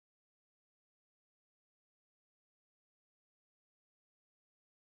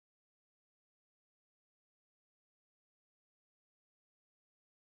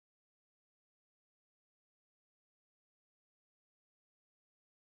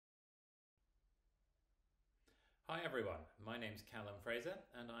Hi everyone, my name's Calum Fraser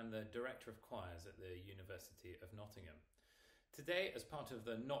and I'm the Director of Choirs at the University of Nottingham. Today, as part of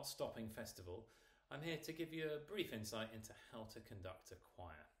the Nottstopping Festival, I'm here to give you a brief insight into how to conduct a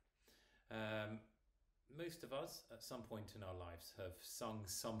choir. Most of us, at some point in our lives, have sung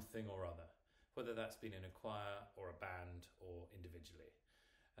something or other, whether that's been in a choir or a band or individually.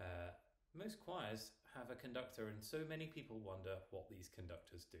 Most choirs have a conductor, and so many people wonder what these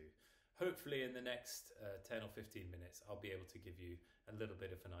conductors do. Hopefully in the next 10 or 15 minutes, I'll be able to give you a little bit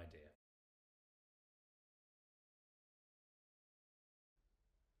of an idea.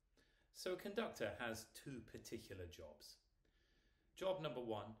 So a conductor has two particular jobs. Job number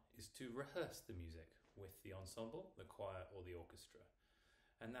one is to rehearse the music with the ensemble, the choir or the orchestra.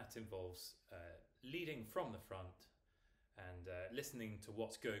 And that involves leading from the front and listening to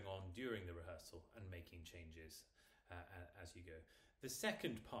what's going on during the rehearsal and making changes as you go. The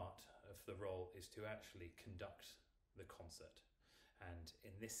second part of the role is to actually conduct the concert. And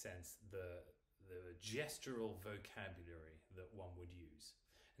in this sense, the gestural vocabulary that one would use.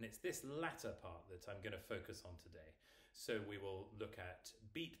 And it's this latter part that I'm going to focus on today. So we will look at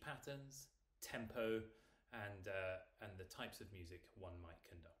beat patterns, tempo, and the types of music one might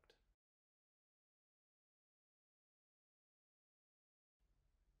conduct.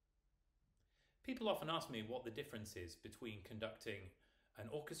 People often ask me what the difference is between conducting an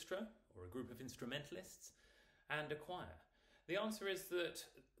orchestra or a group of instrumentalists and a choir. The answer is that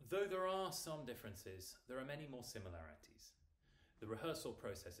though there are some differences, there are many more similarities. The rehearsal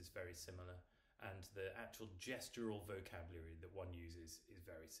process is very similar, and the actual gestural vocabulary that one uses is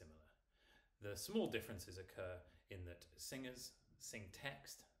very similar. The small differences occur in that singers sing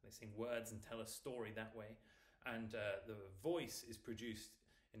text, they sing words and tell a story that way, and the voice is produced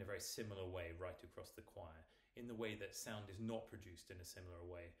in a very similar way right across the choir, in the way that sound is not produced in a similar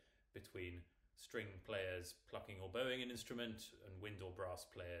way between string players plucking or bowing an instrument and wind or brass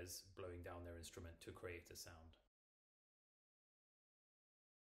players blowing down their instrument to create a sound.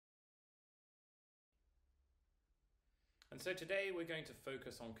 And so today we're going to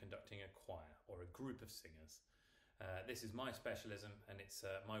focus on conducting a choir or a group of singers. This is my specialism, and it's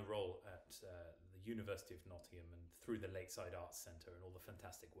my role at the University of Nottingham and through the Lakeside Arts Centre and all the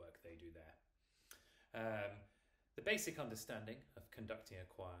fantastic work they do there. The basic understanding of conducting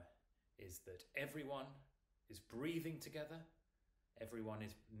a choir is that everyone is breathing together, everyone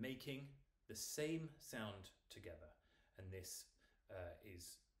is making the same sound together, and this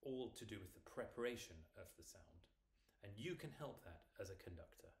is all to do with the preparation of the sound. And you can help that as a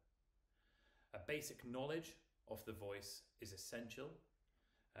conductor. A basic knowledge of the voice is essential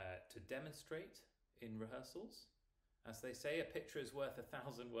to demonstrate in rehearsals. As they say, a picture is worth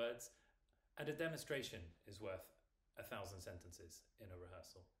 1,000 words, and a demonstration is worth 1,000 sentences in a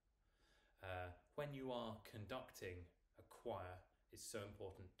rehearsal. When you are conducting a choir, it's so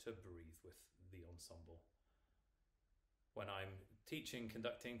important to breathe with the ensemble. When I'm teaching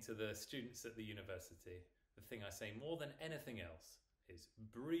conducting to the students at the university, the thing I say more than anything else is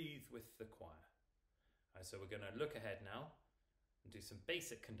breathe with the choir. So we're going to look ahead now and do some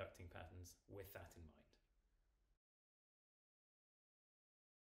basic conducting patterns with that in mind.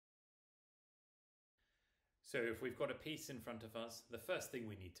 So if we've got a piece in front of us, the first thing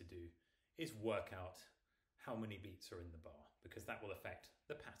we need to do is work out how many beats are in the bar, because that will affect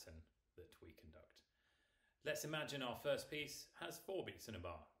the pattern that we conduct. Let's imagine our first piece has 4 beats in a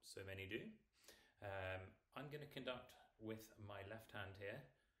bar. So many do. I'm going to conduct with my left hand here.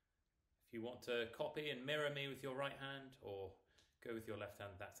 If you want to copy and mirror me with your right hand or go with your left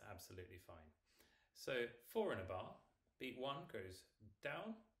hand, that's absolutely fine. So 4 in a bar. Beat 1 goes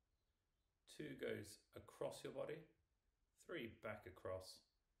down, 2 goes across your body, 3 back across,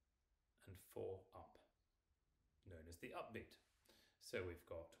 and 4 up, known as the upbeat. So we've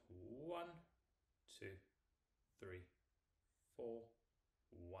got 1, 2, 3, 4,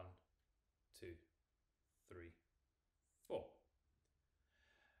 1, 2, 3, 4.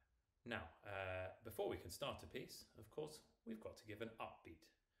 Now, before we can start a piece, of course, we've got to give an upbeat.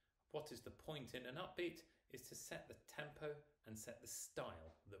 What is the point in an upbeat is to set the tempo and set the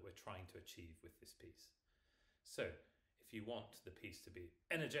style that we're trying to achieve with this piece. So, if you want the piece to be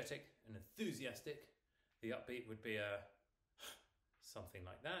energetic and enthusiastic, the upbeat would be something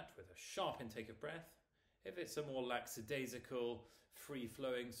like that, with a sharp intake of breath. If it's a more lackadaisical,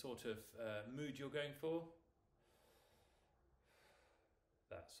 free-flowing sort of mood you're going for,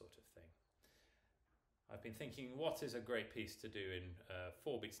 that sort of thing. I've been thinking, what is a great piece to do in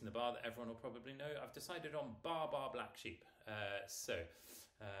 4 beats in the bar that everyone will probably know? I've decided on Bar Bar Black Sheep.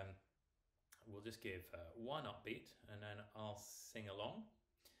 We'll just give 1 upbeat, and then I'll sing along.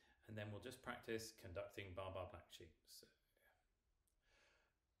 and then we'll just practice conducting Bar Bar Black Sheep. So,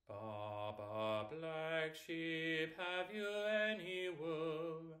 Bar Bar Black Sheep, have you any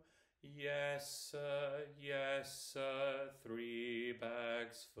wool? Yes, sir, 3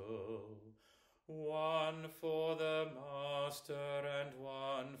 bags full. 1 for the master, and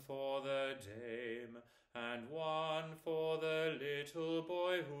 1 for the dame, and 1 for the little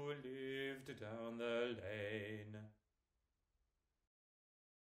boy who lived down the lane.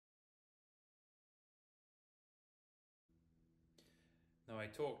 Now, I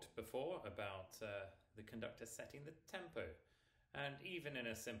talked before about the conductor setting the tempo, and even in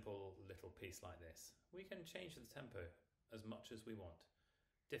a simple little piece like this, we can change the tempo as much as we want.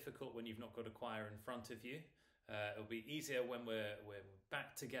 Difficult when you've not got a choir in front of you. It'll be easier when we're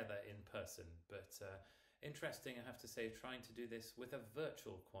back together in person, but interesting, I have to say, trying to do this with a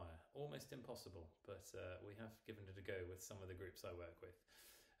virtual choir. Almost impossible, but we have given it a go with some of the groups I work with.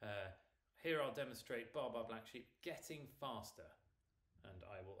 Here I'll demonstrate Bar Bar Black Sheep getting faster, and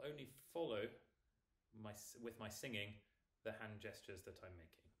I will only follow with my singing the hand gestures that I'm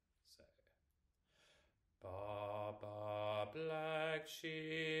making. So, Bar Bar Black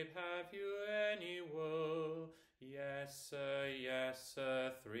Sheep, have you any wool? Yes,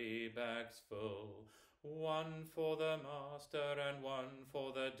 sir, 3 bags full. 1 for the master, and 1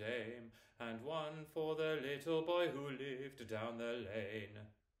 for the dame, and 1 for the little boy who lived down the lane.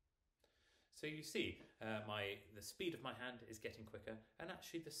 So you see, the speed of my hand is getting quicker, and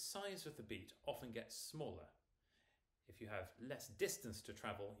actually the size of the beat often gets smaller. If you have less distance to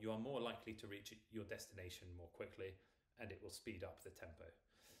travel, you are more likely to reach your destination more quickly, and it will speed up the tempo.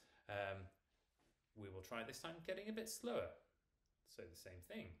 We will try this time getting a bit slower. So the same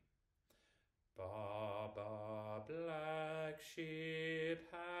thing. Bar Bar Black Sheep,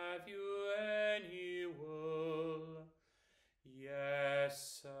 have you any wool?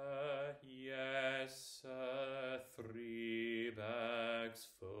 Yes, sir, 3 bags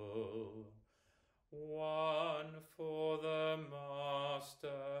full. 1 for the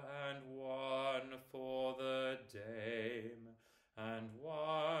master, and 1 for the dame, and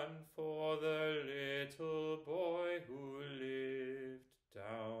 1 for the little boy who lived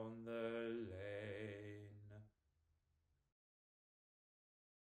down the lane.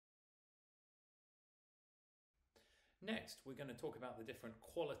 Next, we're going to talk about the different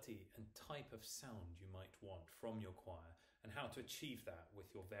quality and type of sound you might want from your choir, and how to achieve that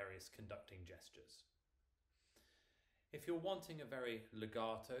with your various conducting gestures. If you're wanting a very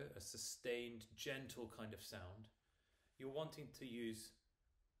legato, a sustained, gentle kind of sound, you're wanting to use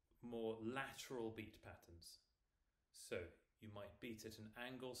more lateral beat patterns. So you might beat at an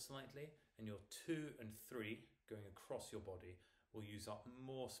angle slightly, and your 2 and 3 going across your body will use up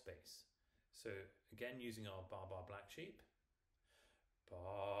more space. So again, using our Bar Bar Black Sheep.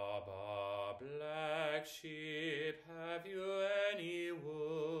 Bar Bar Black Sheep, have you any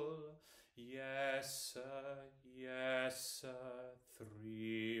wool? Yes, sir,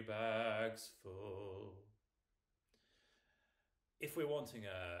 3 bags full. If we're wanting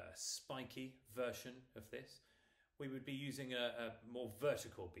a spiky version of this, we would be using a more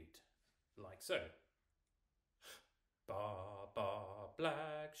vertical beat, like so. Bar Bar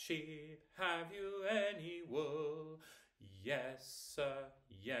Black Sheep, have you any wool? Yes,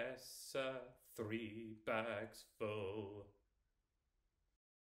 sir, 3 bags full.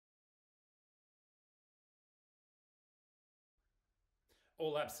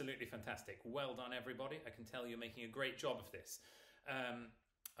 All absolutely fantastic. Well done, everybody. I can tell you're making a great job of this.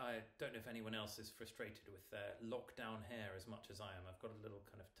 I don't know if anyone else is frustrated with lockdown hair as much as I am. I've got a little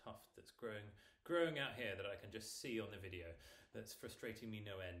kind of tuft that's growing out here that I can just see on the video. That's frustrating me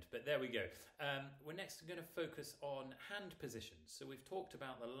no end. But there we go. We're next going to focus on hand positions. So we've talked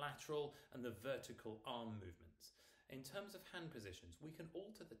about the lateral and the vertical arm movements. In terms of hand positions, we can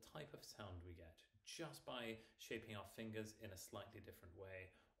alter the type of sound we get just by shaping our fingers in a slightly different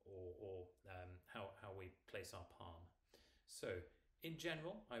way, or how we place our palm. So in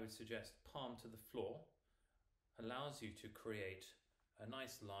general, I would suggest palm to the floor allows you to create a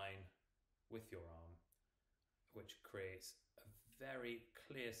nice line with your arm, which creates a very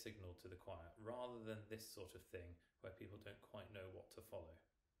clear signal to the choir, rather than this sort of thing where people don't quite know what to follow.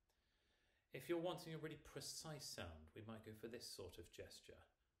 If you're wanting a really precise sound, we might go for this sort of gesture.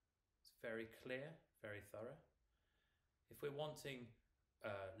 It's very clear, very thorough. If we're wanting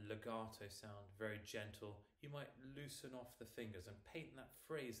legato sound, very gentle, you might loosen off the fingers and paint that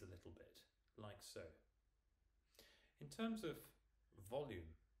phrase a little bit, like so. In terms of volume,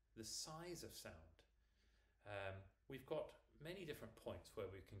 the size of sound, we've got many different points where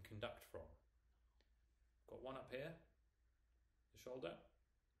we can conduct from. Got one up here, the shoulder,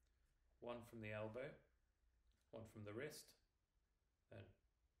 one from the elbow, one from the wrist, then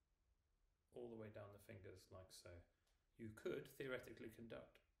all the way down the fingers like so. You could theoretically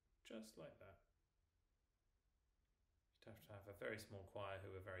conduct just like that. You'd have to have a very small choir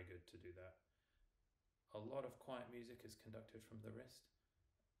who are very good to do that. A lot of quiet music is conducted from the wrist,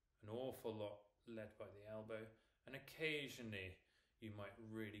 an awful lot led by the elbow, and occasionally you might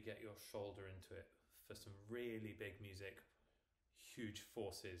really get your shoulder into it for some really big music, huge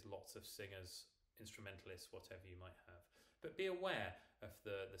forces, lots of singers, instrumentalists, whatever you might have. But be aware of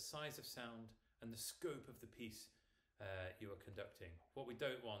the size of sound and the scope of the piece you are conducting. What we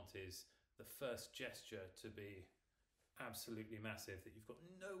don't want is the first gesture to be absolutely massive that you've got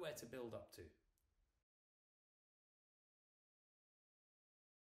nowhere to build up to.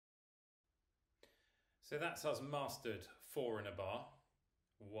 So that's us mastered 4 in a bar.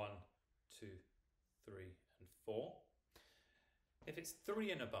 1, 2, 3 and 4. If it's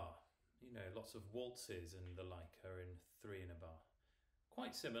 3 in a bar, you know, lots of waltzes and the like are in 3 in a bar.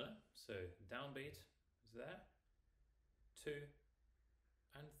 Quite similar, so downbeat is there, 2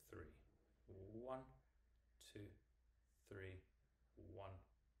 and 3. 1, 2, 3, 1,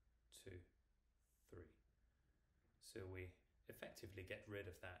 2, 3. So we effectively get rid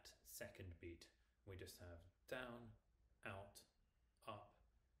of that second beat. We just have down, out, up,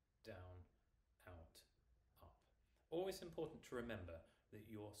 down, out, up. Always important to remember that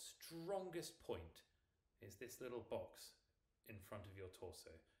your strongest point is this little box in front of your torso.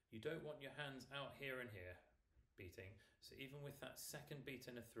 You don't want your hands out here and here beating. So even with that second beat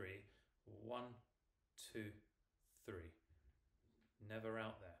in a 3, 1, 2, 3. Never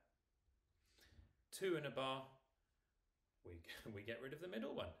out there. 2 in a bar, we get rid of the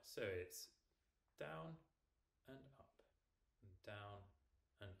middle one. So it's down and up, and down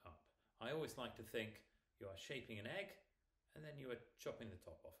and up. I always like to think you are shaping an egg and then you are chopping the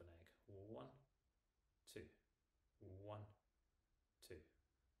top off an egg. 1, 2, 1, 2,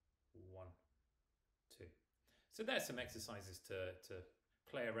 1, 2. So there's some exercises to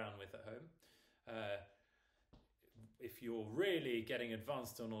play around with at home. If you're really getting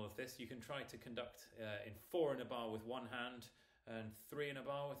advanced on all of this, you can try to conduct in 4 in a bar with one hand and 3 in a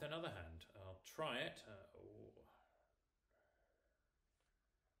bar with another hand. I'll try it.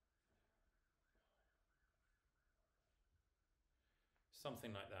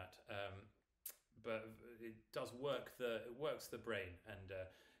 Something like that. But it does work. It works the brain, and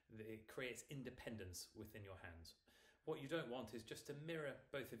it creates independence within your hands. What you don't want is just to mirror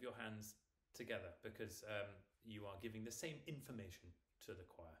both of your hands together, because you are giving the same information to the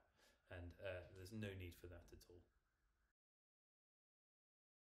choir, and there's no need for that at all.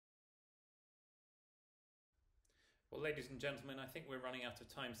 Well, ladies and gentlemen, I think we're running out of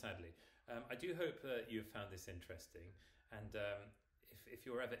time, sadly. I do hope that you've found this interesting, and if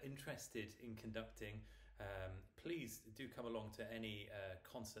you're ever interested in conducting, please do come along to any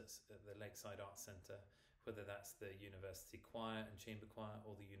concerts at the Lakeside Arts Centre, whether that's the University Choir and Chamber Choir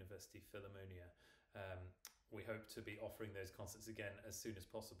or the University Philharmonia. We hope to be offering those concerts again as soon as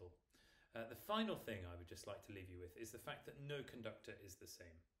possible. The final thing I would just like to leave you with is the fact that no conductor is the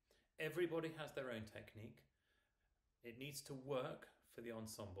same. Everybody has their own technique. It needs to work for the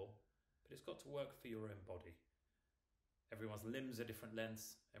ensemble, but it's got to work for your own body. Everyone's limbs are different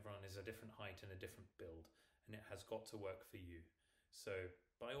lengths, everyone is a different height and a different build, and it has got to work for you. So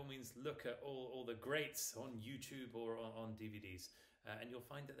by all means, look at all the greats on YouTube or on DVDs, and you'll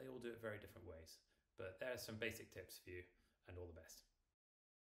find that they all do it very different ways. But there are some basic tips for you, and all the best.